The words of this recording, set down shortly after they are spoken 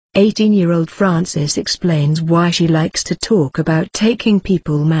18-year-old Frances explains why she likes to talk about taking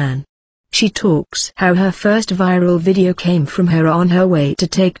people man. She talks how her first viral video came from her on her way to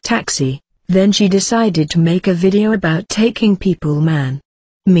take taxi, then she decided to make a video about taking people man.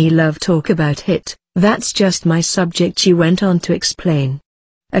 Me love talk about it, that's just my subject, she went on to explain.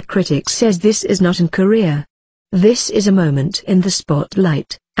 A critic says this is not a career. This is a moment in the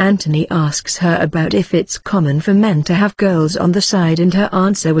spotlight. Anthony asks her about if it's common for men to have girls on the side and her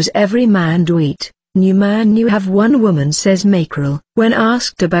answer was every man dweet. New man you have one woman, says Mackerel. When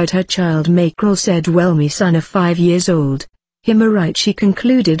asked about her child, Mackerel said, well, me son of 5 years old. Him aright, she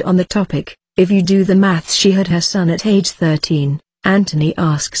concluded on the topic. If you do the maths, she had her son at age 13. Anthony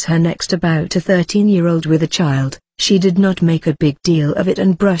asks her next about a 13-year-old with a child. She did not make a big deal of it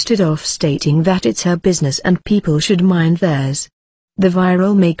and brushed it off, stating that it's her business and people should mind theirs. The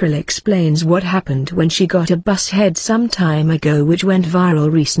viral Mackerel explains what happened when she got a bus head some time ago, which went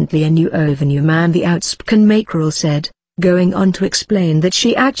viral recently. A new man, the outspoken Mackerel said, going on to explain that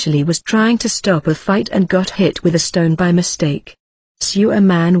she actually was trying to stop a fight and got hit with a stone by mistake. So a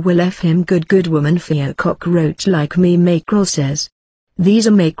man will F him good woman fear cockroach like me, Mackerel says. These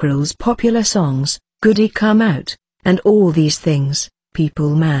are Mackerel's popular songs, Goody Come Out, and all these things,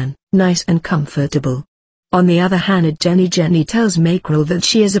 people man, nice and comfortable. On the other hand, Jenny tells Mackerel that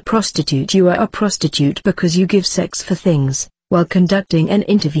she is a prostitute. You are a prostitute because you give sex for things, while conducting an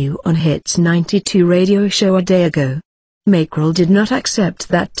interview on Hits 92 radio show a day ago. Mackerel did not accept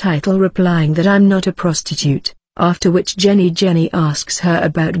that title, replying that I'm not a prostitute, after which Jenny asks her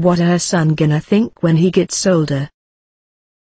about what her son gonna think when he gets older.